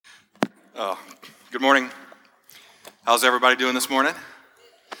Oh, good morning. How's everybody doing this morning?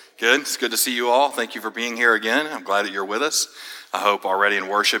 Good. It's good to see you all. Thank you for being here again. I'm glad that you're with us. I hope already in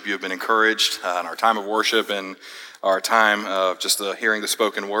worship you have been encouraged in our time of worship and our time of just hearing the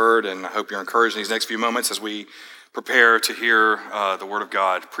spoken word. And I hope you're encouraged in these next few moments as we prepare to hear the word of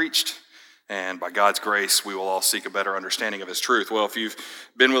God preached. And by God's grace, we will all seek a better understanding of His truth. Well, if you've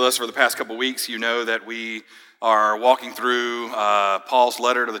been with us for the past couple weeks, you know that we are walking through Paul's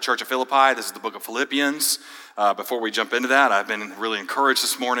letter to the church of Philippi. This is the book of Philippians. Before we jump into that, I've been really encouraged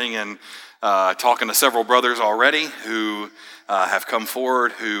this morning and talking to several brothers already who have come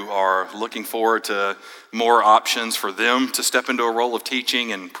forward, who are looking forward to more options for them to step into a role of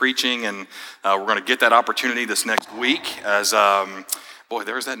teaching and preaching. And we're going to get that opportunity this next week as... Boy,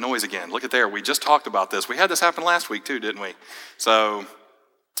 there's that noise again. Look at there. We just talked about this. We had this happen last week too, didn't we? So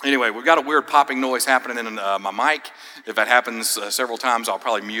anyway, we've got a weird popping noise happening in my mic. If that happens several times, I'll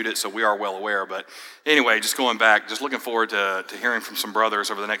probably mute it, so we are well aware. But anyway, just going back, just looking forward to hearing from some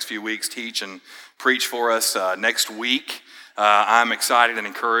brothers over the next few weeks, teach and preach for us next week. I'm excited and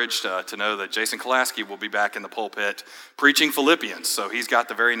encouraged to know that Jason Kolaski will be back in the pulpit preaching Philippians. So he's got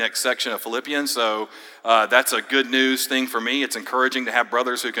the very next section of Philippians. So that's a good news thing for me. It's encouraging to have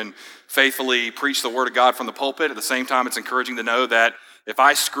brothers who can faithfully preach the word of God from the pulpit. At the same time, it's encouraging to know that if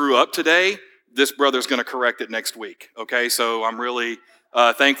I screw up today, this brother's going to correct it next week. Okay, so I'm really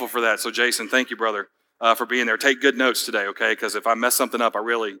thankful for that. So Jason, thank you, brother, for being there. Take good notes today, okay? Because if I mess something up,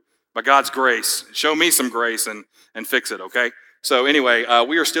 by God's grace, show me some grace and fix it, okay? So anyway,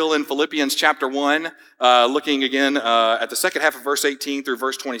 we are still in Philippians chapter 1, looking again at the second half of verse 18 through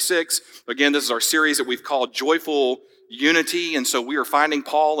verse 26. Again, this is our series that we've called Joyful Unity, and so we are finding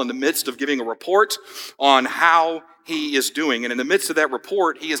Paul in the midst of giving a report on how he is doing. And in the midst of that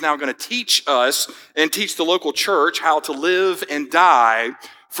report, he is now going to teach us and teach the local church how to live and die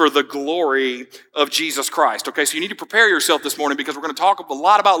for the glory of Jesus Christ. Okay, so you need to prepare yourself this morning because we're going to talk a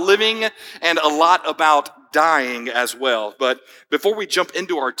lot about living and a lot about dying as well. But before we jump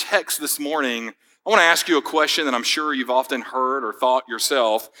into our text this morning, I want to ask you a question that I'm sure you've often heard or thought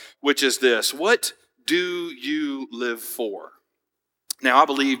yourself, which is this: what do you live for? Now, I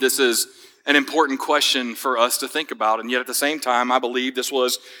believe this is an important question for us to think about, and yet at the same time, I believe this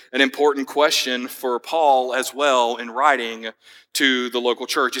was an important question for Paul as well in writing to the local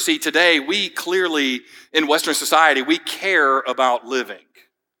church. You see, today, we clearly, in Western society, we care about living.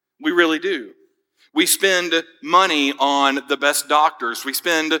 We really do. We spend money on the best doctors. We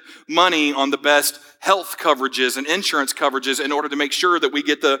spend money on the best health coverages and insurance coverages in order to make sure that we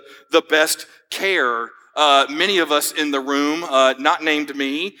get the best care. Many of us in the room, not named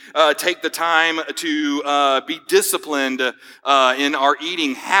me, take the time to be disciplined in our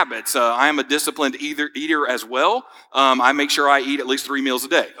eating habits. I am a disciplined eater as well. I make sure I eat at least 3 meals a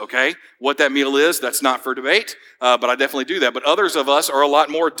day, okay? What that meal is, that's not for debate, but I definitely do that. But others of us are a lot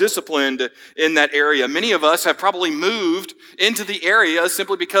more disciplined in that area. Many of us have probably moved into the area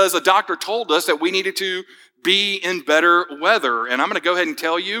simply because a doctor told us that we needed to be in better weather. And I'm going to go ahead and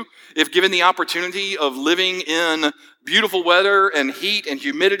tell you, if given the opportunity of living in beautiful weather and heat and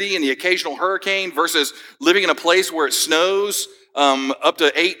humidity and the occasional hurricane versus living in a place where it snows up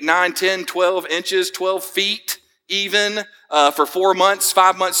to 8, 9, 10, 12 inches, 12 feet even for 4 months,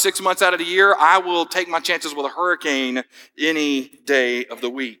 5 months, 6 months out of the year, I will take my chances with a hurricane any day of the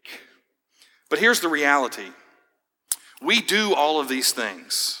week. But here's the reality. We do all of these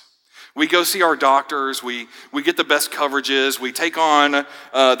things. We go see our doctors, we get the best coverages, we take on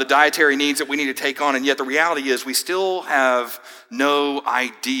the dietary needs that we need to take on, and yet the reality is we still have no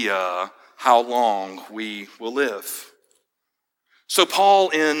idea how long we will live. So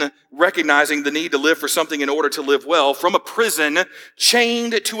Paul, in recognizing the need to live for something in order to live well, from a prison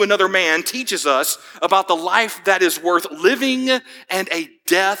chained to another man, teaches us about the life that is worth living and a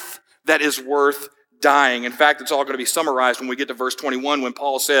death that is worth dying. In fact, it's all going to be summarized when we get to verse 21 when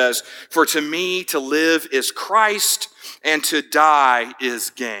Paul says, "For to me to live is Christ, and to die is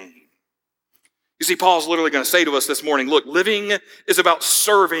gain." You see, Paul's literally going to say to us this morning, look, living is about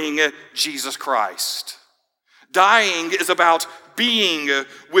serving Jesus Christ. Dying is about being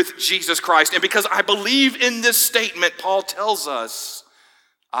with Jesus Christ. And because I believe in this statement, Paul tells us,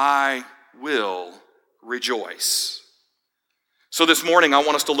 I will rejoice. So this morning, I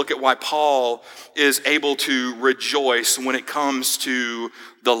want us to look at why Paul is able to rejoice when it comes to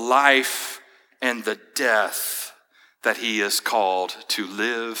the life and the death that he is called to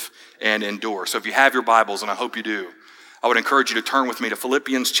live and endure. So if you have your Bibles, and I hope you do, I would encourage you to turn with me to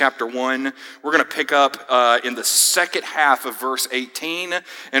Philippians chapter 1. We're going to pick up in the second half of verse 18,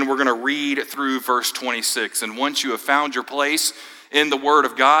 and we're going to read through verse 26. And once you have found your place in the Word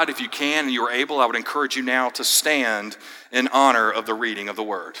of God. If you can and you are able, I would encourage you now to stand in honor of the reading of the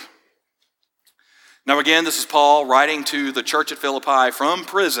Word. Now again, this is Paul writing to the church at Philippi from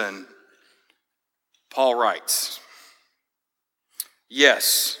prison. Paul writes,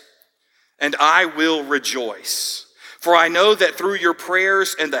 "Yes, and I will rejoice. For I know that through your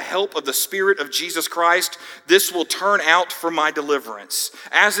prayers and the help of the Spirit of Jesus Christ, this will turn out for my deliverance,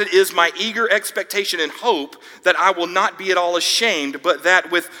 as it is my eager expectation and hope that I will not be at all ashamed, but that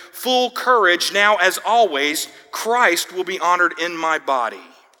with full courage, now as always, Christ will be honored in my body,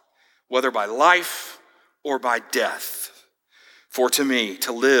 whether by life or by death. For to me,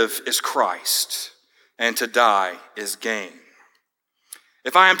 to live is Christ, and to die is gain.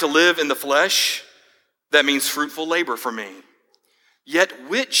 If I am to live in the flesh, that means fruitful labor for me. Yet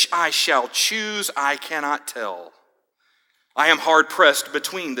which I shall choose, I cannot tell. I am hard pressed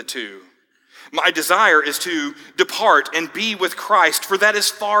between the two. My desire is to depart and be with Christ, for that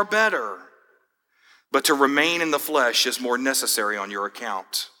is far better. But to remain in the flesh is more necessary on your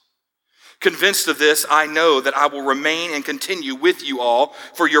account. Convinced of this, I know that I will remain and continue with you all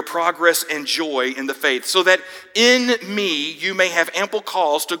for your progress and joy in the faith, so that in me you may have ample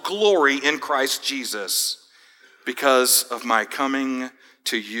cause to glory in Christ Jesus, because of my coming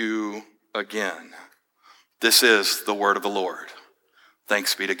to you again." This is the word of the Lord.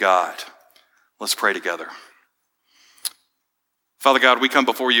 Thanks be to God. Let's pray together. Father God, we come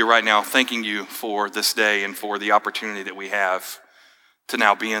before you right now thanking you for this day and for the opportunity that we have to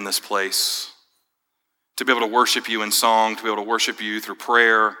now be in this place, to be able to worship you in song, to be able to worship you through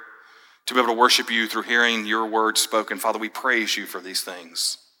prayer, to be able to worship you through hearing your word spoken. Father, we praise you for these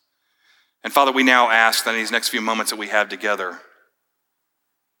things. And Father, we now ask that in these next few moments that we have together,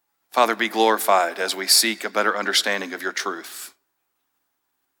 Father, be glorified as we seek a better understanding of your truth.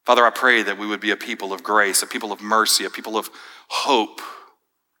 Father, I pray that we would be a people of grace, a people of mercy, a people of hope,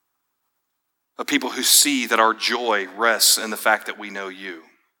 a people who see that our joy rests in the fact that we know you.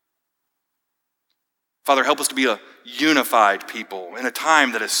 Father, help us to be a unified people in a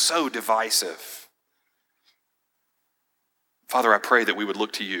time that is so divisive. Father, I pray that we would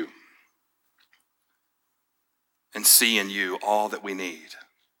look to you and see in you all that we need.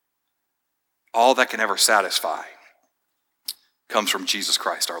 All that can ever satisfy comes from Jesus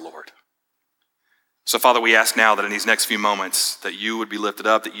Christ our Lord. So, Father, we ask now that in these next few moments that you would be lifted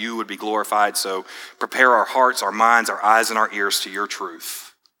up, that you would be glorified. So prepare our hearts, our minds, our eyes, and our ears to your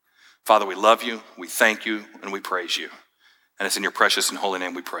truth. Father, we love you, we thank you, and we praise you. And it's in your precious and holy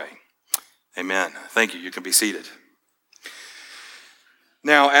name we pray. Amen. Thank you. You can be seated.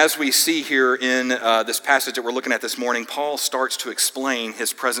 Now, as we see here in this passage that we're looking at this morning, Paul starts to explain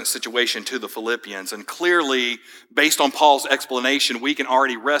his present situation to the Philippians. And clearly, based on Paul's explanation, we can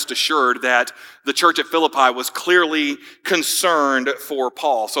already rest assured that the church at Philippi was clearly concerned for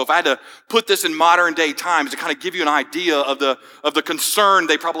Paul. So if I had to put this in modern day times to kind of give you an idea of the concern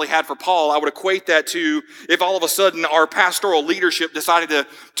they probably had for Paul, I would equate that to if all of a sudden our pastoral leadership decided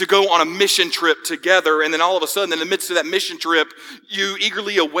to go on a mission trip together, and then all of a sudden in the midst of that mission trip, you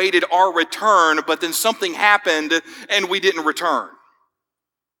eagerly awaited our return, but then something happened and we didn't return.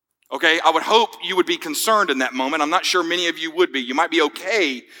 Okay, I would hope you would be concerned in that moment. I'm not sure many of you would be. You might be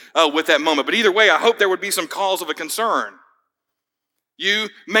okay with that moment, but either way, I hope there would be some cause of a concern. You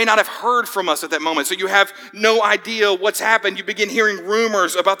may not have heard from us at that moment, so you have no idea what's happened. You begin hearing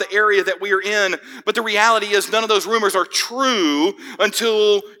rumors about the area that we are in, but the reality is none of those rumors are true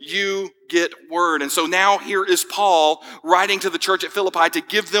until you get word. And so now here is Paul writing to the church at Philippi to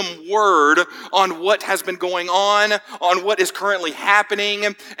give them word on what has been going on what is currently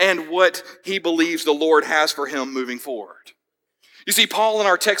happening, and what he believes the Lord has for him moving forward. You see, Paul in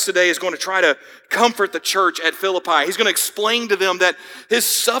our text today is going to try to comfort the church at Philippi. He's going to explain to them that his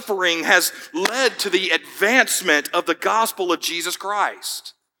suffering has led to the advancement of the gospel of Jesus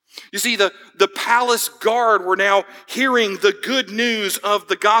Christ. You see, the palace guard were now hearing the good news of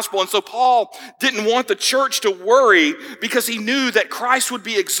the gospel. And so Paul didn't want the church to worry, because he knew that Christ would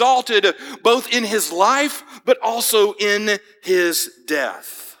be exalted both in his life, but also in his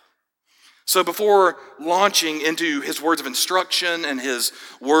death. So before launching into his words of instruction and his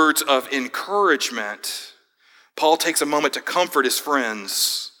words of encouragement, Paul takes a moment to comfort his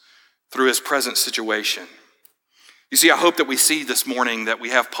friends through his present situation. You see, I hope that we see this morning that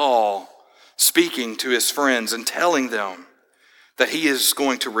we have Paul speaking to his friends and telling them that he is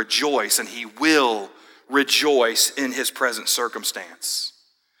going to rejoice, and he will rejoice in his present circumstance.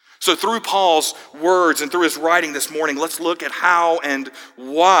 So through Paul's words and through his writing this morning, let's look at how and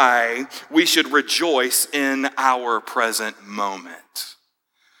why we should rejoice in our present moment.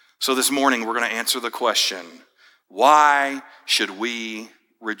 So this morning we're going to answer the question, Why should we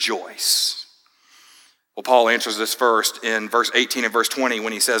rejoice? Well, Paul answers this first in verse 18 and verse 20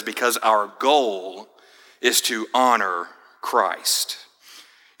 when he says, because our goal is to honor Christ.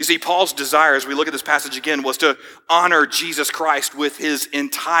 You see, Paul's desire, as we look at this passage again, was to honor Jesus Christ with his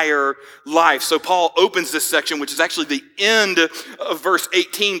entire life. So Paul opens this section, which is actually the end of verse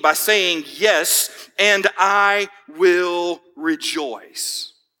 18, by saying, yes, and I will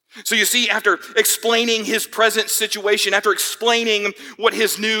rejoice. So you see, after explaining his present situation, after explaining what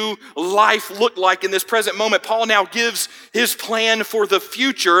his new life looked like in this present moment, Paul now gives his plan for the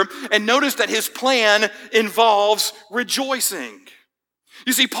future. And notice that his plan involves rejoicing.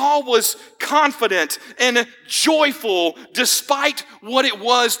 You see, Paul was confident and joyful despite what it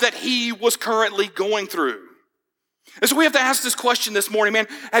was that he was currently going through. And so we have to ask this question this morning, man.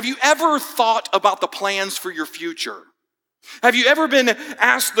 Have you ever thought about the plans for your future? Have you ever been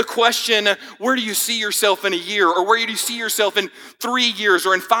asked the question, where do you see yourself in a year? Or where do you see yourself in 3 years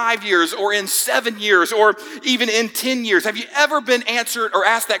or in 5 years or in 7 years or even in 10 years? Have you ever been answered or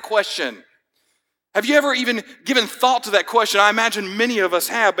asked that question? Have you ever even given thought to that question? I imagine many of us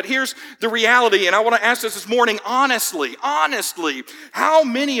have, but here's the reality, and I want to ask this morning honestly, how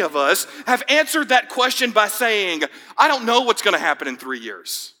many of us have answered that question by saying, I don't know what's going to happen in 3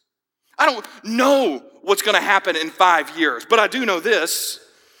 years. I don't know what's going to happen in 5 years, but I do know this.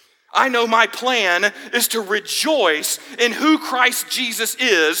 I know my plan is to rejoice in who Christ Jesus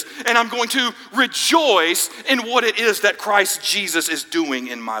is, and I'm going to rejoice in what it is that Christ Jesus is doing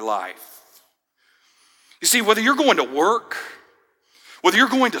in my life. You see, whether you're going to work, whether you're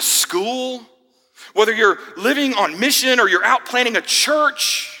going to school, whether you're living on mission or you're out planning a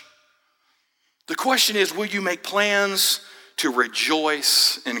church, the question is, will you make plans to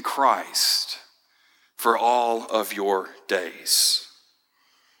rejoice in Christ for all of your days?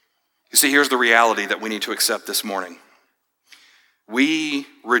 You see, here's the reality that we need to accept this morning. We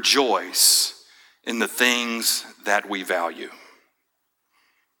rejoice in the things that we value.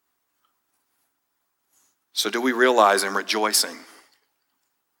 So do we realize in rejoicing?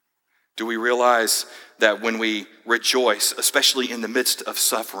 Do we realize that when we rejoice, especially in the midst of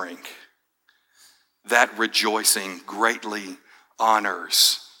suffering, that rejoicing greatly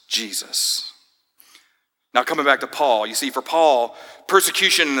honors Jesus? Now coming back to Paul, you see, for Paul,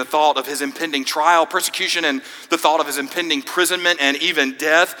 persecution and the thought of his impending trial, persecution and the thought of his impending imprisonment and even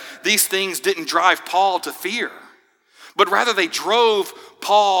death, these things didn't drive Paul to fear, but rather they drove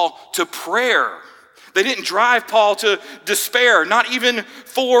Paul to prayer. They didn't drive Paul to despair, not even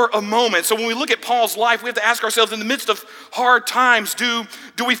for a moment. So when we look at Paul's life, we have to ask ourselves, in the midst of hard times, do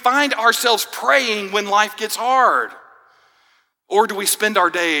we find ourselves praying when life gets hard? Or do we spend our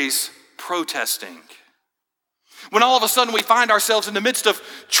days protesting? When all of a sudden we find ourselves in the midst of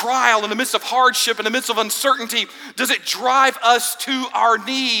trial, in the midst of hardship, in the midst of uncertainty, does it drive us to our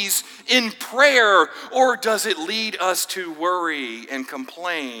knees in prayer, or does it lead us to worry and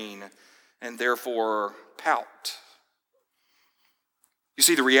complain and therefore pout? You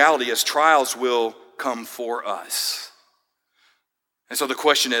see, the reality is trials will come for us. And so the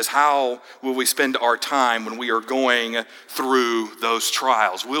question is, how will we spend our time when we are going through those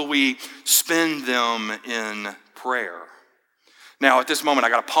trials? Will we spend them in prayer? Now, at this moment, I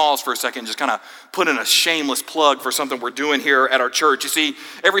got to pause for a second and just kind of put in a shameless plug for something we're doing here at our church. You see,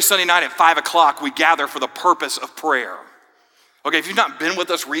 every Sunday night at 5 o'clock, we gather for the purpose of prayer. Okay, if you've not been with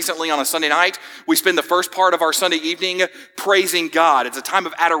us recently on a Sunday night, we spend the first part of our Sunday evening praising God. It's a time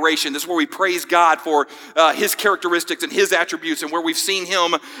of adoration. This is where we praise God for his characteristics and his attributes and where we've seen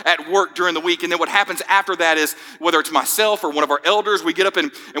him at work during the week. And then what happens after that is, whether it's myself or one of our elders, we get up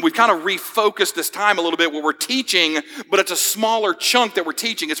and we kind of refocus this time a little bit where we're teaching, but it's a smaller chunk that we're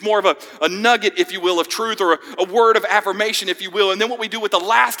teaching. It's more of a nugget, if you will, of truth, or a word of affirmation, if you will. And then what we do with the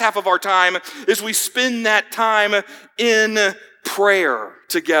last half of our time is we spend that time in prayer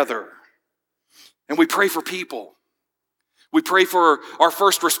together. And we pray for people. We pray for our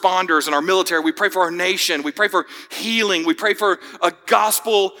first responders and our military. We pray for our nation. We pray for healing. We pray for a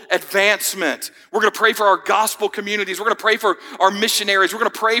gospel advancement. We're going to pray for our gospel communities. We're going to pray for our missionaries. We're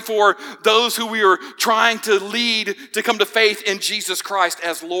going to pray for those who we are trying to lead to come to faith in Jesus Christ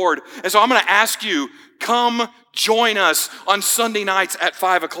as Lord. And so I'm going to ask you, come join us on Sunday nights at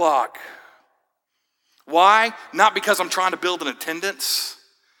 5 o'clock. Why? Not because I'm trying to build an attendance.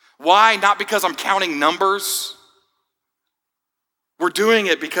 Why? Not because I'm counting numbers. We're doing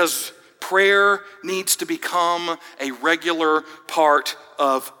it because prayer needs to become a regular part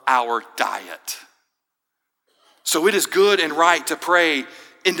of our diet. So it is good and right to pray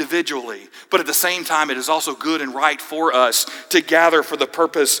individually, but at the same time, it is also good and right for us to gather for the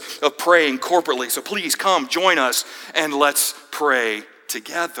purpose of praying corporately. So please come, join us, and let's pray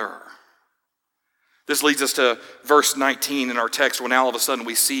together. This leads us to verse 19 in our text, where now all of a sudden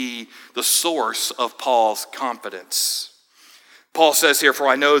we see the source of Paul's confidence. Paul says here, "For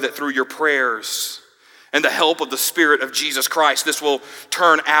I know that through your prayers and the help of the Spirit of Jesus Christ, this will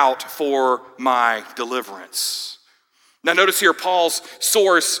turn out for my deliverance." Now notice here, Paul's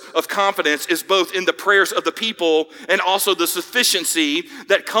source of confidence is both in the prayers of the people and also the sufficiency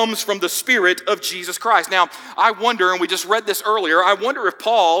that comes from the Spirit of Jesus Christ. Now, I wonder, and we just read this earlier, I wonder if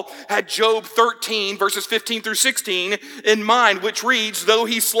Paul had Job 13, verses 15 through 16 in mind, which reads, "Though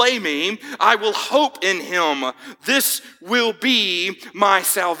he slay me, I will hope in him. This will be my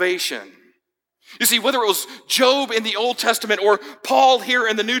salvation." You see, whether it was Job in the Old Testament or Paul here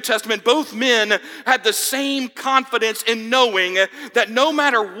in the New Testament, both men had the same confidence in knowing that no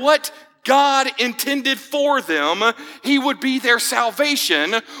matter what God intended for them, he would be their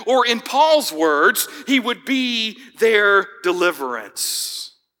salvation, or in Paul's words, he would be their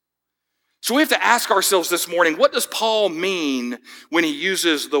deliverance. So we have to ask ourselves this morning, what does Paul mean when he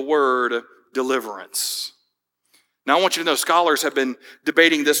uses the word deliverance? Now, I want you to know scholars have been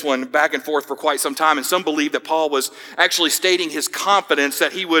debating this one back and forth for quite some time, and some believe that Paul was actually stating his confidence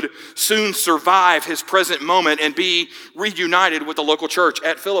that he would soon survive his present moment and be reunited with the local church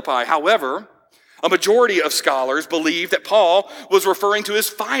at Philippi. However, a majority of scholars believe that Paul was referring to his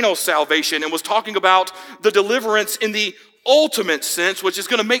final salvation and was talking about the deliverance in the ultimate sense, which is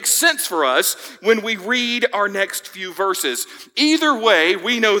going to make sense for us when we read our next few verses. Either way,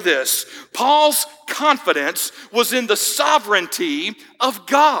 we know this: Paul's confidence was in the sovereignty of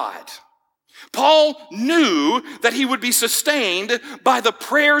God. Paul knew that he would be sustained by the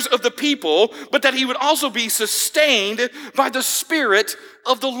prayers of the people, but that he would also be sustained by the Spirit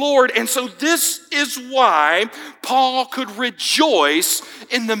of the Lord. And so this is why Paul could rejoice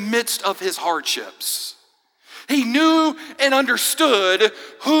in the midst of his hardships. He knew and understood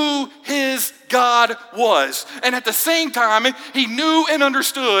who his God was. And at the same time, he knew and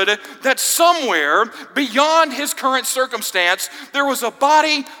understood that somewhere beyond his current circumstance, there was a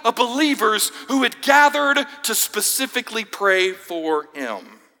body of believers who had gathered to specifically pray for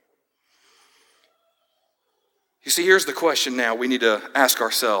him. You see, here's the question now we need to ask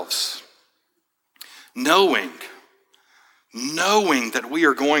ourselves. Knowing that we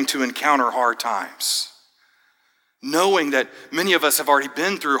are going to encounter hard times, knowing that many of us have already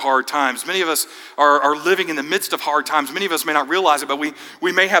been through hard times. Many of us are living in the midst of hard times. Many of us may not realize it, but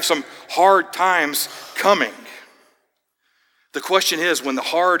we may have some hard times coming. The question is, when the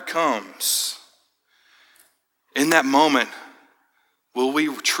hard comes, in that moment, will we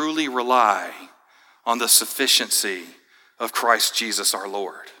truly rely on the sufficiency of Christ Jesus our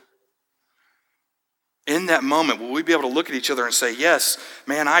Lord? In that moment, will we be able to look at each other and say, yes,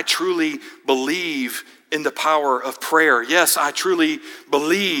 man, I truly believe in the power of prayer. Yes, I truly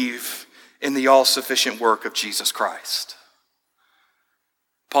believe in the all-sufficient work of Jesus Christ.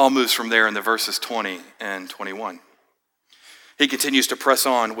 Paul moves from there in the verses 20 and 21. He continues to press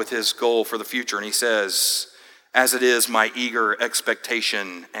on with his goal for the future, and he says, "As it is my eager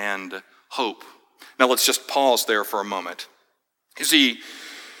expectation and hope." Now let's just pause there for a moment. You see,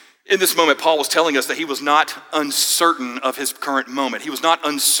 in this moment, Paul was telling us that he was not uncertain of his current moment. He was not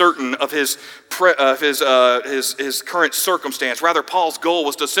uncertain of his current circumstance. Rather, Paul's goal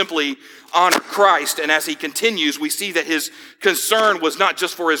was to simply honor Christ. And as he continues, we see that his concern was not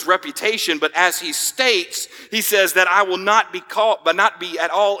just for his reputation, but as he states, he says that I will not be caught, but not be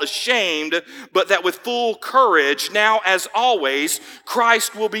at all ashamed, but that with full courage, now as always,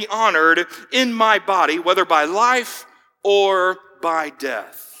 Christ will be honored in my body, whether by life or by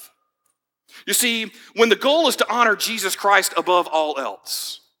death. You see, when the goal is to honor Jesus Christ above all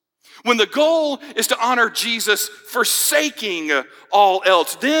else, when the goal is to honor Jesus forsaking all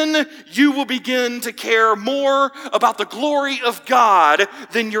else, then you will begin to care more about the glory of God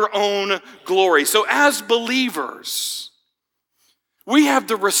than your own glory. So as believers, we have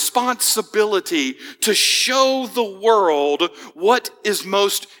the responsibility to show the world what is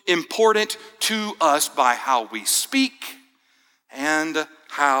most important to us by how we speak and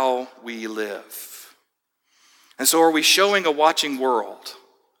how we live. And so are we showing a watching world?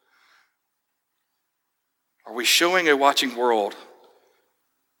 Are we showing a watching world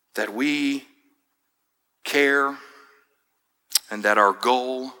that we care and that our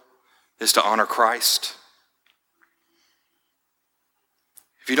goal is to honor Christ?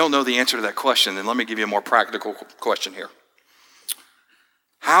 If you don't know the answer to that question, then let me give you a more practical question here.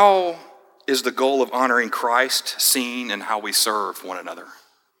 How is the goal of honoring Christ seen in how we serve one another?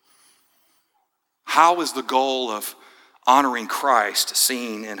 How is the goal of honoring Christ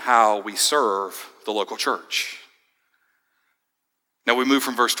seen in how we serve the local church? Now we move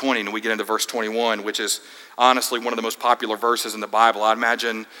from verse 20 and we get into verse 21, which is honestly one of the most popular verses in the Bible. I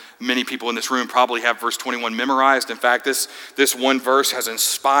imagine many people in this room probably have verse 21 memorized. In fact, this one verse has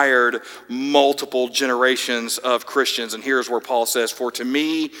inspired multiple generations of Christians. And here's where Paul says, "For to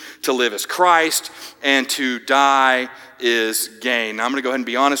me to live is Christ, and to die is gain." Now, I'm going to go ahead and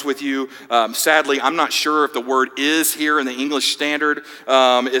be honest with you. Sadly, I'm not sure if the word "is" here in the English Standard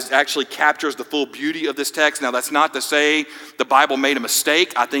actually captures the full beauty of this text. Now, that's not to say the Bible made a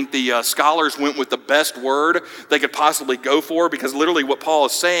mistake. I think the scholars went with the best word they could possibly go for, because literally what Paul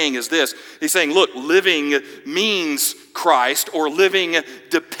is saying is this. He's saying, look, living means Christ, or living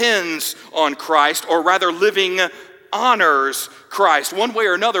depends on Christ, or rather living honors Christ. One way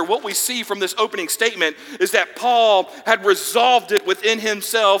or another, what we see from this opening statement is that Paul had resolved it within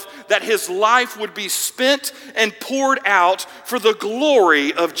himself that his life would be spent and poured out for the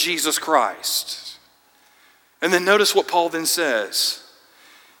glory of Jesus Christ. And then notice what Paul then says.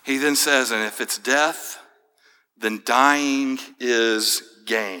 He then says, "And if it's death, then dying is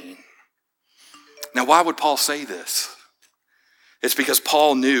gain." Now, why would Paul say this? It's because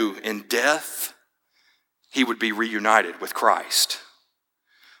Paul knew in death, he would be reunited with Christ.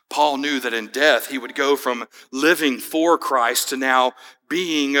 Paul knew that in death, he would go from living for Christ to now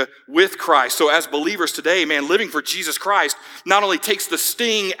being with Christ. So as believers today, man, living for Jesus Christ not only takes the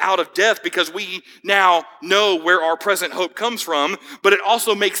sting out of death because we now know where our present hope comes from, but it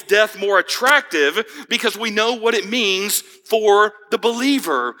also makes death more attractive because we know what it means for the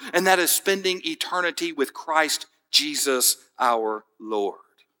believer, and that is spending eternity with Christ Jesus our Lord.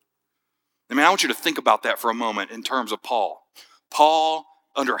 I mean, I want you to think about that for a moment in terms of Paul. Paul,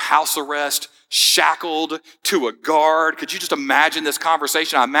 under house arrest, shackled to a guard. Could you just imagine this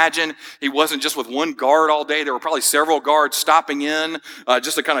conversation? I imagine he wasn't just with one guard all day. There were probably several guards stopping in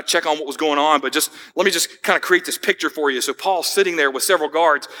just to kind of check on what was going on. But let me just kind of create this picture for you. So Paul's sitting there with several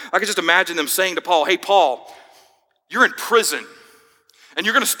guards. I could just imagine them saying to Paul, "Hey, Paul, you're in prison, and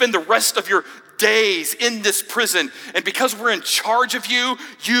you're going to spend the rest of your days in this prison. And because we're in charge of you,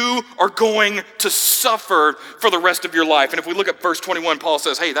 you are going to suffer for the rest of your life." And if we look at verse 21, Paul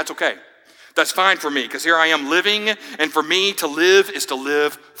says, "Hey, that's okay. That's fine for me, because here I am living, and for me to live is to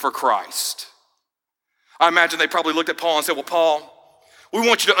live for Christ." I imagine they probably looked at Paul and said, "Well, Paul, we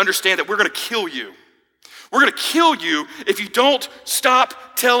want you to understand that we're going to kill you. We're going to kill you if you don't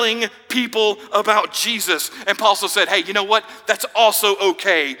stop telling people about Jesus." And Paul also said, "Hey, you know what? That's also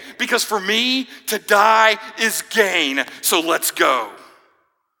okay, because for me to die is gain. So let's go."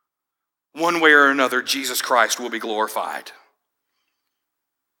 One way or another, Jesus Christ will be glorified.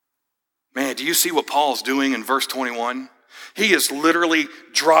 Man, do you see what Paul's doing in verse 21? He is literally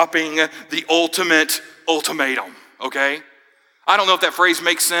dropping the ultimate ultimatum, okay? I don't know if that phrase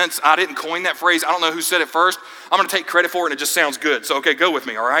makes sense. I didn't coin that phrase. I don't know who said it first. I'm going to take credit for it, and it just sounds good. So, okay, go with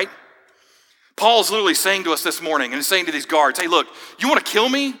me, all right? Paul's literally saying to us this morning, and he's saying to these guards, "Hey, look, you want to kill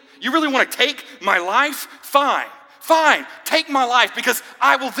me? You really want to take my life? Fine, take my life, because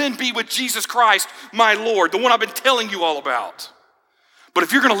I will then be with Jesus Christ, my Lord, the one I've been telling you all about. But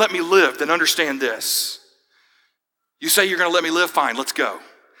if you're going to let me live, then understand this. You say you're going to let me live? Fine, let's go.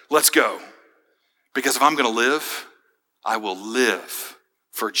 Let's go. Because if I'm going to live, I will live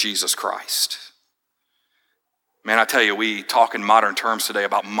for Jesus Christ." Man, I tell you, we talk in modern terms today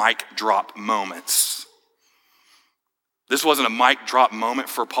about mic drop moments. This wasn't a mic drop moment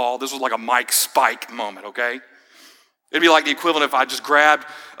for Paul. This was like a mic spike moment, okay? It'd be like the equivalent if I just grabbed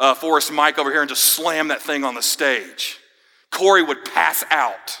Forrest Mike over here and just slammed that thing on the stage. Corey would pass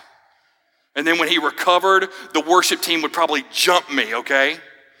out. And then when he recovered, the worship team would probably jump me, okay?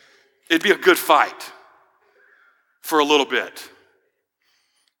 It'd be a good fight for a little bit.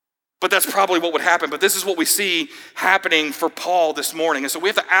 But that's probably what would happen. But this is what we see happening for Paul this morning. And so we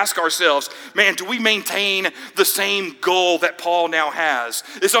have to ask ourselves, man, do we maintain the same goal that Paul now has?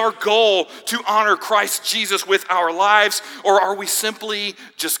 Is our goal to honor Christ Jesus with our lives, or are we simply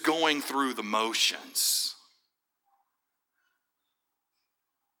just going through the motions?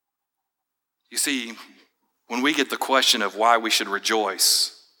 You see, when we get the question of why we should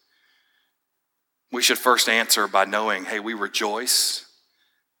rejoice, we should first answer by knowing, hey, we rejoice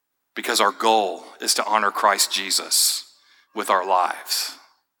because our goal is to honor Christ Jesus with our lives.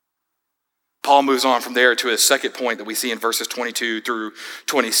 Paul moves on from there to his second point that we see in verses 22 through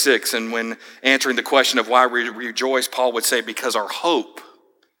 26. And when answering the question of why we rejoice, Paul would say, because our hope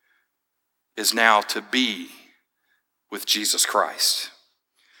is now to be with Jesus Christ.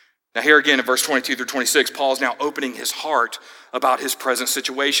 Now here again in verse 22 through 26, Paul is now opening his heart about his present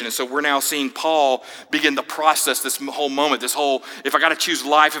situation. And so we're now seeing Paul begin to process this whole moment, if I got to choose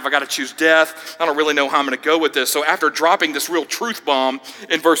life, if I got to choose death, I don't really know how I'm going to go with this. So after dropping this real truth bomb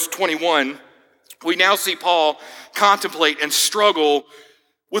in verse 21, we now see Paul contemplate and struggle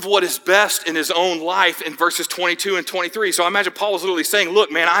with what is best in his own life in verses 22 and 23. So I imagine Paul was literally saying,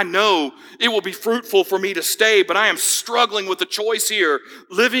 look, man, I know it will be fruitful for me to stay, but I am struggling with the choice here,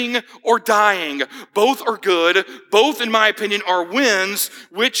 living or dying. Both are good. Both, in my opinion, are wins.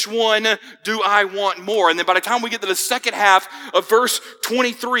 Which one do I want more? And then by the time we get to the second half of verse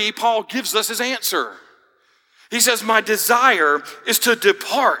 23, Paul gives us his answer. He says, my desire is to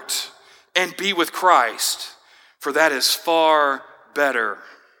depart and be with Christ, for that is far better.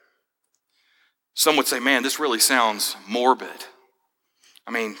 Some would say, man, this really sounds morbid.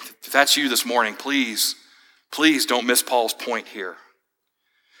 I mean, if that's you this morning, please don't miss Paul's point here.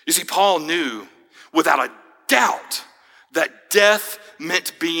 You see, Paul knew without a doubt that death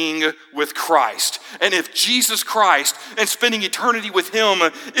meant being with Christ. And if Jesus Christ and spending eternity with him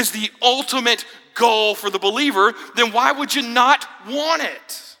is the ultimate goal for the believer, then why would you not want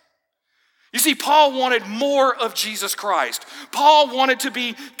it? You see, Paul wanted more of Jesus Christ. Paul wanted to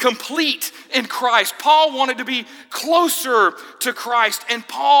be complete in Christ. Paul wanted to be closer to Christ. And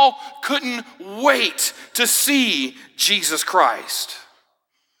Paul couldn't wait to see Jesus Christ.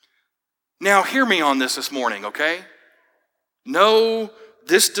 Now, hear me on this morning, okay? No,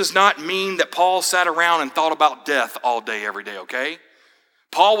 this does not mean that Paul sat around and thought about death all day, every day, okay?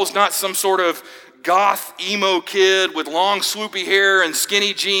 Paul was not some sort of goth emo kid with long swoopy hair and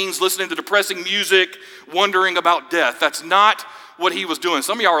skinny jeans listening to depressing music, wondering about death. That's not what he was doing.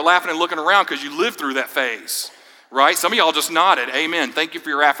 Some of y'all are laughing and looking around because you lived through that phase, right? Some of y'all just nodded. Amen. Thank you for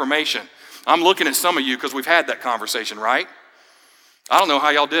your affirmation. I'm looking at some of you because we've had that conversation, right? I don't know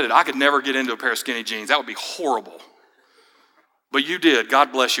how y'all did it. I could never get into a pair of skinny jeans. That would be horrible. But you did.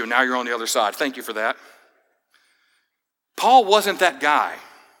 God bless you. And now you're on the other side. Thank you for that. Paul wasn't that guy.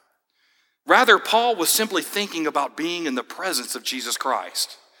 Rather, Paul was simply thinking about being in the presence of Jesus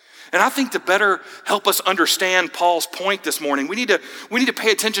Christ. And I think to better help us understand Paul's point this morning, we need to pay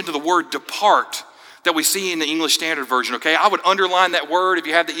attention to the word depart that we see in the English Standard Version, okay? I would underline that word if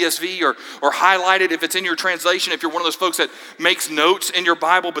you have the ESV or highlight it if it's in your translation, if you're one of those folks that makes notes in your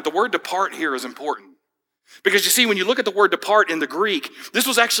Bible. But the word depart here is important. Because you see, when you look at the word depart in the Greek, this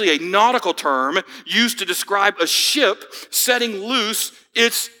was actually a nautical term used to describe a ship setting loose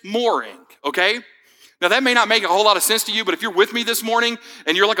its mooring, okay? Now that may not make a whole lot of sense to you, but if you're with me this morning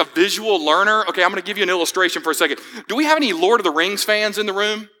and you're like a visual learner, okay, I'm gonna give you an illustration for a second. Do we have any Lord of the Rings fans in the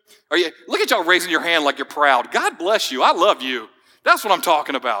room? Look at y'all raising your hand like you're proud. God bless you, I love you. That's what I'm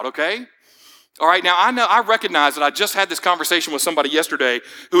talking about, okay? All right, now I recognize that I just had this conversation with somebody yesterday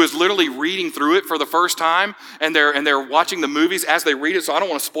who is literally reading through it for the first time, and they're watching the movies as they read it, so I don't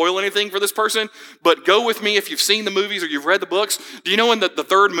want to spoil anything for this person, but go with me if you've seen the movies or you've read the books. Do you know in the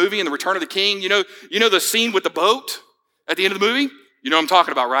third movie, in The Return of the King, you know the scene with the boat at the end of the movie? You know what I'm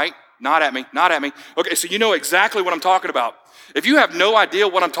talking about, right? Not at me. Okay, so you know exactly what I'm talking about. If you have no idea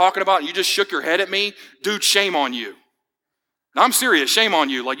what I'm talking about and you just shook your head at me, dude, shame on you. Now, I'm serious, shame on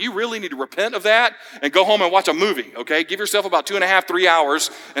you. Like, you really need to repent of that and go home and watch a movie, okay? Give yourself about 2.5, 3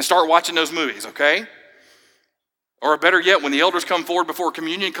 hours and start watching those movies, okay? Or better yet, when the elders come forward before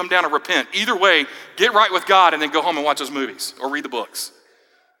communion, come down and repent. Either way, get right with God and then go home and watch those movies or read the books,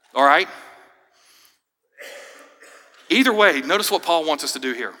 all right? Either way, notice what Paul wants us to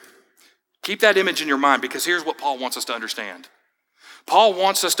do here. Keep that image in your mind, because here's what Paul wants us to understand. Paul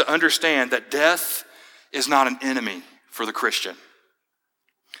wants us to understand that death is not an enemy for the Christian.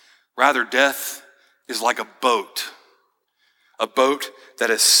 Rather, death is like a boat that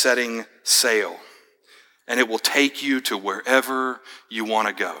is setting sail, and it will take you to wherever you want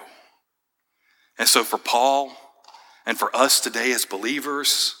to go. And so for Paul and for us today as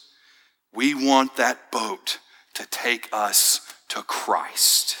believers, we want that boat to take us to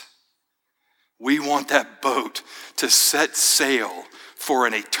Christ. We want that boat to set sail for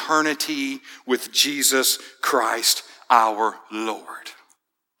an eternity with Jesus Christ, our Lord.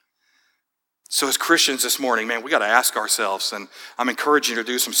 So as Christians this morning, man, we got to ask ourselves, and I'm encouraging you to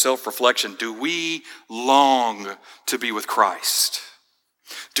do some self-reflection. Do we long to be with Christ?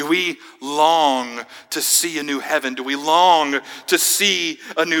 Do we long to see a new heaven? Do we long to see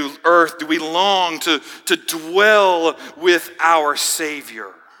a new earth? Do we long to dwell with our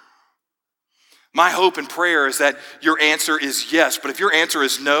Savior? My hope and prayer is that your answer is yes. But if your answer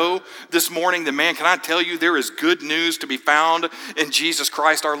is no this morning, then man, can I tell you there is good news to be found in Jesus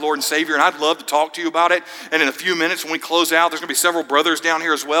Christ, our Lord and Savior. And I'd love to talk to you about it. And in a few minutes when we close out, there's going to be several brothers down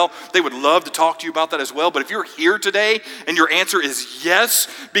here as well. They would love to talk to you about that as well. But if you're here today and your answer is yes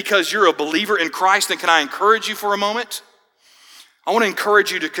because you're a believer in Christ, then can I encourage you for a moment? I want to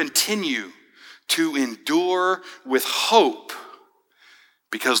encourage you to continue to endure with hope,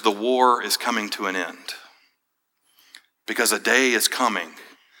 because the war is coming to an end. Because a day is coming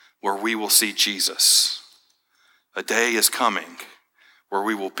where we will see Jesus. A day is coming where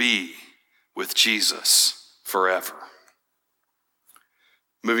we will be with Jesus forever.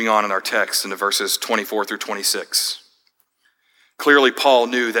 Moving on in our text into verses 24 through 26. Clearly, Paul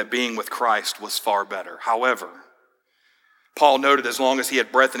knew that being with Christ was far better. However, Paul noted as long as he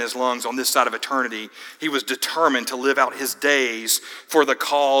had breath in his lungs on this side of eternity, he was determined to live out his days for the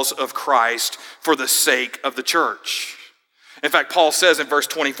cause of Christ, for the sake of the church. In fact, Paul says in verse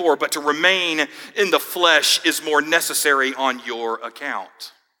 24, "But to remain in the flesh is more necessary on your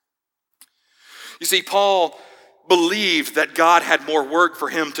account." You see, Paul believed that God had more work for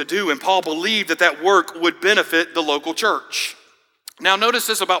him to do, and Paul believed that that work would benefit the local church. Now notice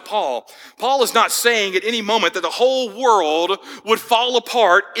this about Paul. Paul is not saying at any moment that the whole world would fall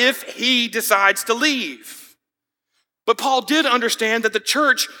apart if he decides to leave. But Paul did understand that the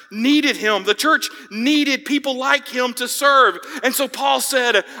church needed him. The church needed people like him to serve. And so Paul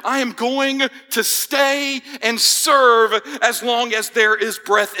said, I am going to stay and serve as long as there is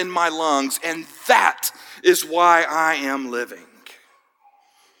breath in my lungs. And that is why I am living.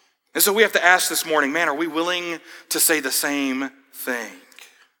 And so we have to ask this morning, man, are we willing to say the same thing?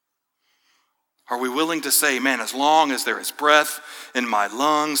 Are we willing to say, man, as long as there is breath in my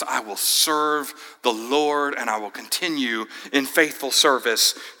lungs, I will serve the Lord and I will continue in faithful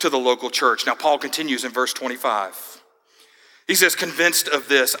service to the local church. Now, Paul continues in verse 25. He says, convinced of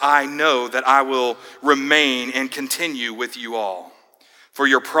this, I know that I will remain and continue with you all for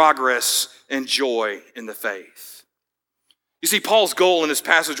your progress and joy in the faith. You see, Paul's goal in this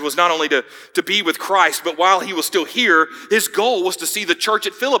passage was not only to be with Christ, but while he was still here, his goal was to see the church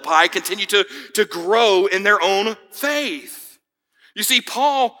at Philippi continue to grow in their own faith. You see,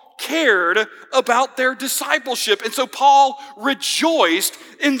 Paul cared about their discipleship, and so Paul rejoiced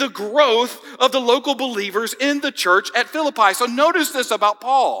in the growth of the local believers in the church at Philippi. So notice this about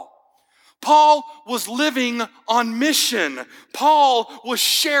Paul. Paul was living on mission. Paul was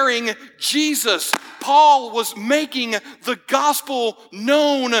sharing Jesus. Paul was making the gospel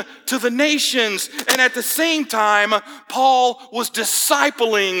known to the nations. And at the same time, Paul was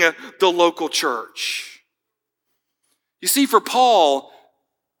discipling the local church. You see, for Paul,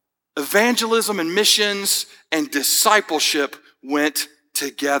 evangelism and missions and discipleship went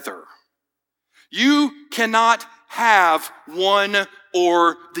together. You cannot have one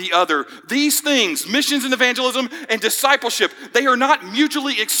or the other. These things, missions and evangelism and discipleship, they are not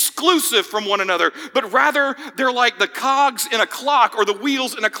mutually exclusive from one another, but rather they're like the cogs in a clock or the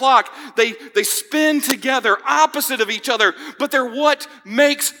wheels in a clock. They spin together opposite of each other, but they're what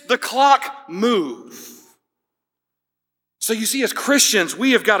makes the clock move. So you see, as Christians,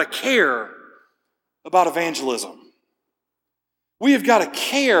 we have got to care about evangelism. We have got to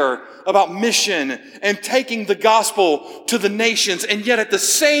care about mission and taking the gospel to the nations. And yet at the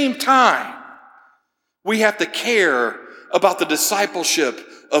same time, we have to care about the discipleship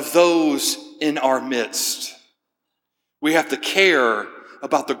of those in our midst. We have to care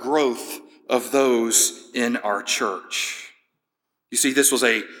about the growth of those in our church. You see, this was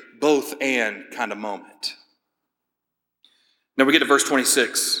a both and kind of moment. Now we get to verse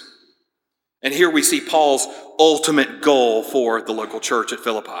 26. And here we see Paul's ultimate goal for the local church at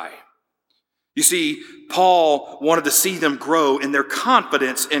Philippi. You see, Paul wanted to see them grow in their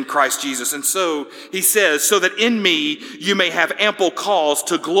confidence in Christ Jesus. And so he says, so that in me you may have ample cause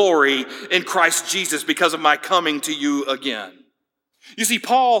to glory in Christ Jesus because of my coming to you again. You see,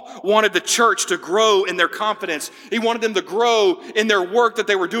 Paul wanted the church to grow in their confidence. He wanted them to grow in their work that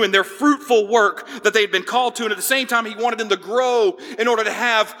they were doing, their fruitful work that they had been called to. And at the same time, he wanted them to grow in order to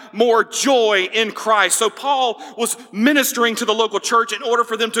have more joy in Christ. So Paul was ministering to the local church in order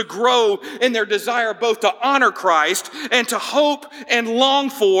for them to grow in their desire both to honor Christ and to hope and long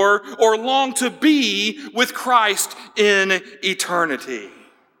for or long to be with Christ in eternity.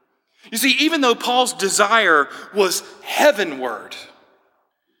 You see, even though Paul's desire was heavenward,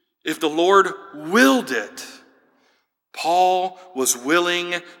 if the Lord willed it, Paul was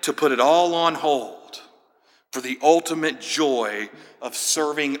willing to put it all on hold for the ultimate joy of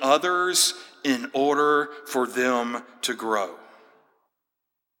serving others in order for them to grow.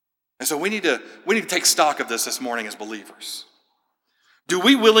 And so we need to take stock of this morning as believers. Do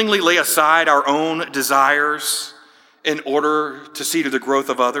we willingly lay aside our own desires in order to see to the growth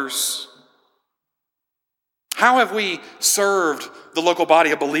of others? How have we served the local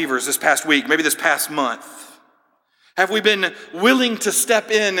body of believers this past week, maybe this past month? Have we been willing to step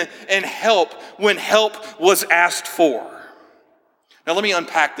in and help when help was asked for? Now let me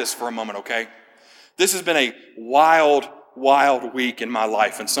unpack this for a moment, okay? This has been a wild week in my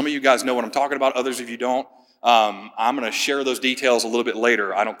life, and some of you guys know what I'm talking about, others of you don't. I'm going to share those details a little bit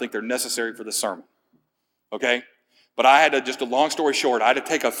later. I don't think they're necessary for the sermon, okay? But I had to, just a long story short, I had to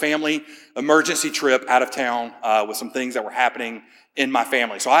take a family emergency trip out of town with some things that were happening in my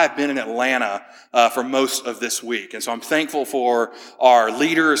family. So I have been in Atlanta for most of this week. And so I'm thankful for our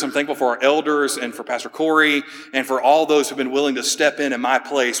leaders, I'm thankful for our elders, and for Pastor Corey, and for all those who've been willing to step in my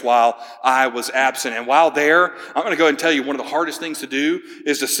place while I was absent. And while there, I'm going to go ahead and tell you, one of the hardest things to do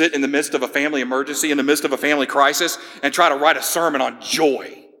is to sit in the midst of a family emergency, in the midst of a family crisis, and try to write a sermon on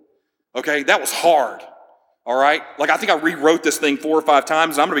joy. Okay, that was hard. All right? Like, I think I rewrote this thing 4 or 5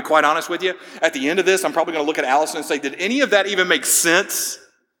 times. I'm going to be quite honest with you. At the end of this, I'm probably going to look at Allison and say, did any of that even make sense?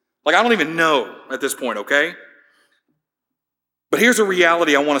 Like, I don't even know at this point, okay? But here's a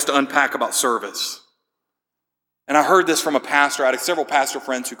reality I want us to unpack about service. And I heard this from a pastor. I had several pastor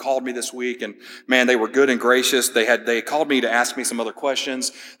friends who called me this week, and man, they were good and gracious. They called me to ask me some other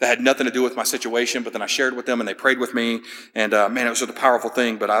questions that had nothing to do with my situation, but then I shared with them, and they prayed with me. And man, it was just a powerful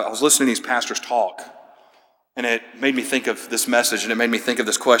thing. But I was listening to these pastors talk. And it made me think of this message, and it made me think of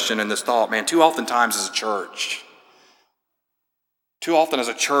this question and this thought. Man, too often as a church,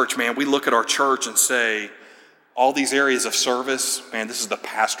 man, we look at our church and say, all these areas of service, man, this is the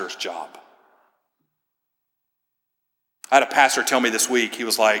pastor's job. I had a pastor tell me this week, he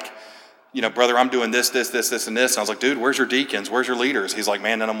was like, brother, I'm doing this, and this. And I was like, dude, where's your deacons? Where's your leaders? He's like,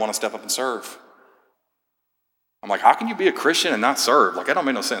 man, none of them want to step up and serve. I'm like, how can you be a Christian and not serve? Like, that don't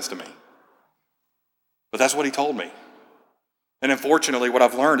make no sense to me. But that's what he told me. And unfortunately, what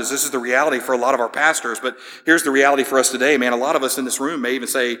I've learned is this is the reality for a lot of our pastors, but here's the reality for us today, man. A lot of us in this room may even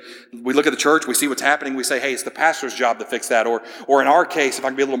say, we look at the church, we see what's happening, we say, hey, it's the pastor's job to fix that. Or in our case, if I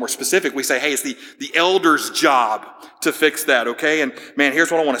can be a little more specific, we say, hey, it's the elder's job to fix that, okay? And man, here's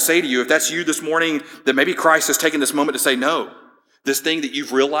what I want to say to you. If that's you this morning, that maybe Christ has taken this moment to say, no, this thing that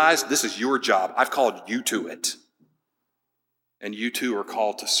you've realized, this is your job. I've called you to it. And you too are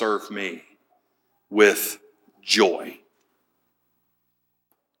called to serve me with joy.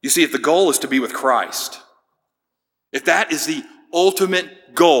 You see, if the goal is to be with Christ, if that is the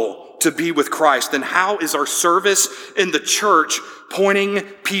ultimate goal, to be with Christ, then how is our service in the church pointing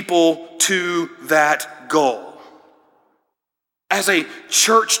people to that goal? As a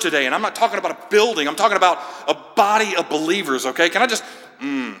church today, and I'm not talking about a building, I'm talking about a body of believers, okay? Can I just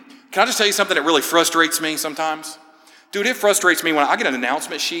tell you something that really frustrates me sometimes? Dude, it frustrates me when I get an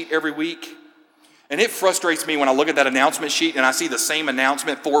announcement sheet every week. And it frustrates me when I look at that announcement sheet and I see the same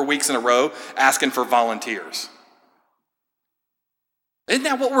announcement 4 weeks in a row asking for volunteers. Isn't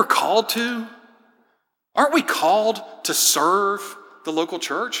that what we're called to? Aren't we called to serve the local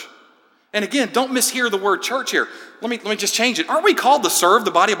church? And again, don't mishear the word church here. Let me just change it. Aren't we called to serve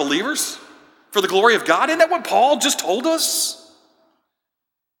the body of believers for the glory of God? Isn't that what Paul just told us?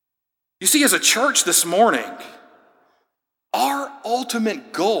 You see, as a church this morning, our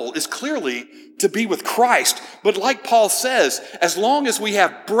ultimate goal is clearly to be with Christ. But like Paul says, as long as we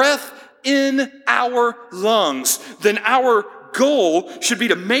have breath in our lungs, then our goal should be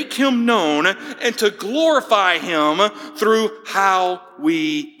to make him known and to glorify him through how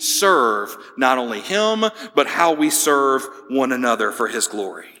we serve not only him, but how we serve one another for his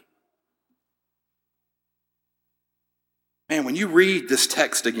glory. Man, when you read this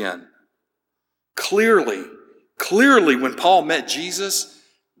text again, clearly, when Paul met Jesus,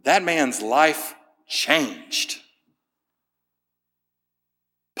 that man's life changed.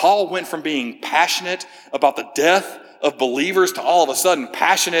 Paul went from being passionate about the death of believers to all of a sudden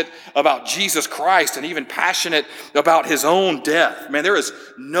passionate about Jesus Christ and even passionate about his own death. Man, there is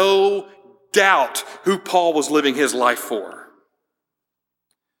no doubt who Paul was living his life for.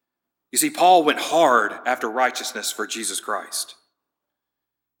 You see, Paul went hard after righteousness for Jesus Christ.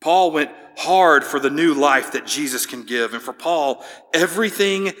 Paul went hard for the new life that Jesus can give. And for Paul,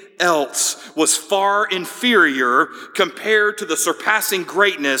 everything else was far inferior compared to the surpassing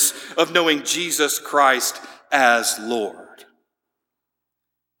greatness of knowing Jesus Christ as Lord.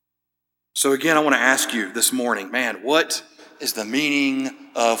 So again, I want to ask you this morning, man, what is the meaning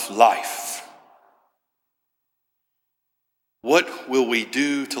of life? What will we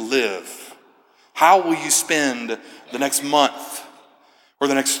do to live? How will you spend the next month? or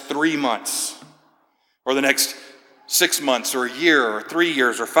the next 3 months, or the next 6 months, or a year, or 3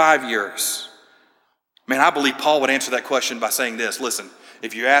 years, or 5 years? Man, I believe Paul would answer that question by saying this: listen,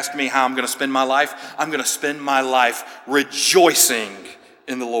 if you ask me how I'm going to spend my life, I'm going to spend my life rejoicing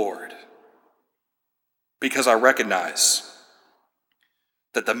in the Lord, because I recognize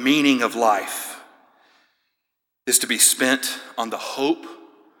that the meaning of life is to be spent on the hope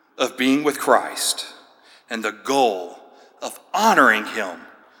of being with Christ and the goal of honoring Him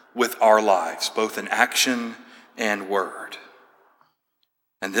with our lives, both in action and word.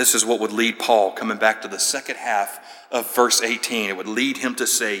 And this is what would lead Paul, coming back to the second half of verse 18, it would lead him to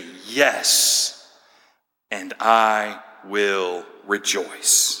say, yes, and I will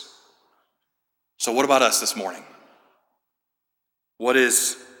rejoice. So what about us this morning? What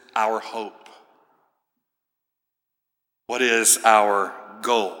is our hope? What is our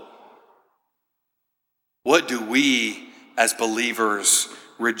goal? What do we as believers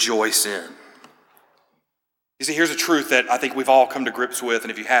rejoice in? You see, here's a truth that I think we've all come to grips with,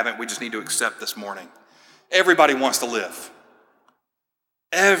 and if you haven't, we just need to accept this morning. Everybody wants to live.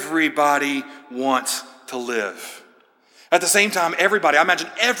 Everybody wants to live. At the same time, I imagine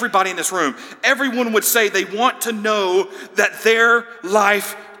everybody in this room, everyone would say they want to know that their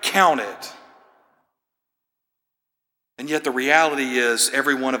life counted. And yet the reality is,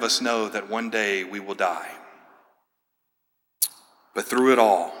 every one of us know that one day we will die. But through it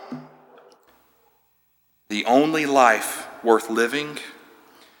all, the only life worth living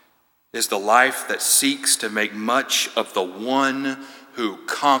is the life that seeks to make much of the one who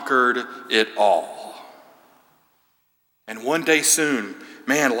conquered it all. And one day soon,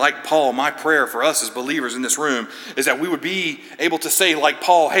 man, like Paul, my prayer for us as believers in this room is that we would be able to say, like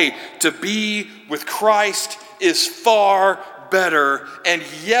Paul, hey, to be with Christ is far better. And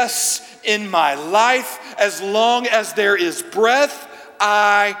yes, in my life, as long as there is breath,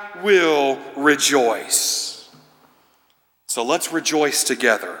 I will rejoice. So let's rejoice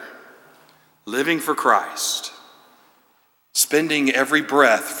together, living for Christ, spending every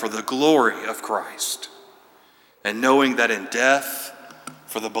breath for the glory of Christ, and knowing that in death,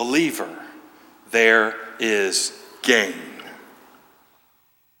 for the believer, there is gain.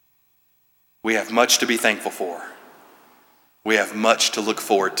 We have much to be thankful for. We have much to look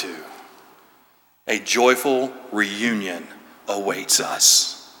forward to. A joyful reunion awaits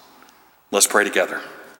us. Let's pray together.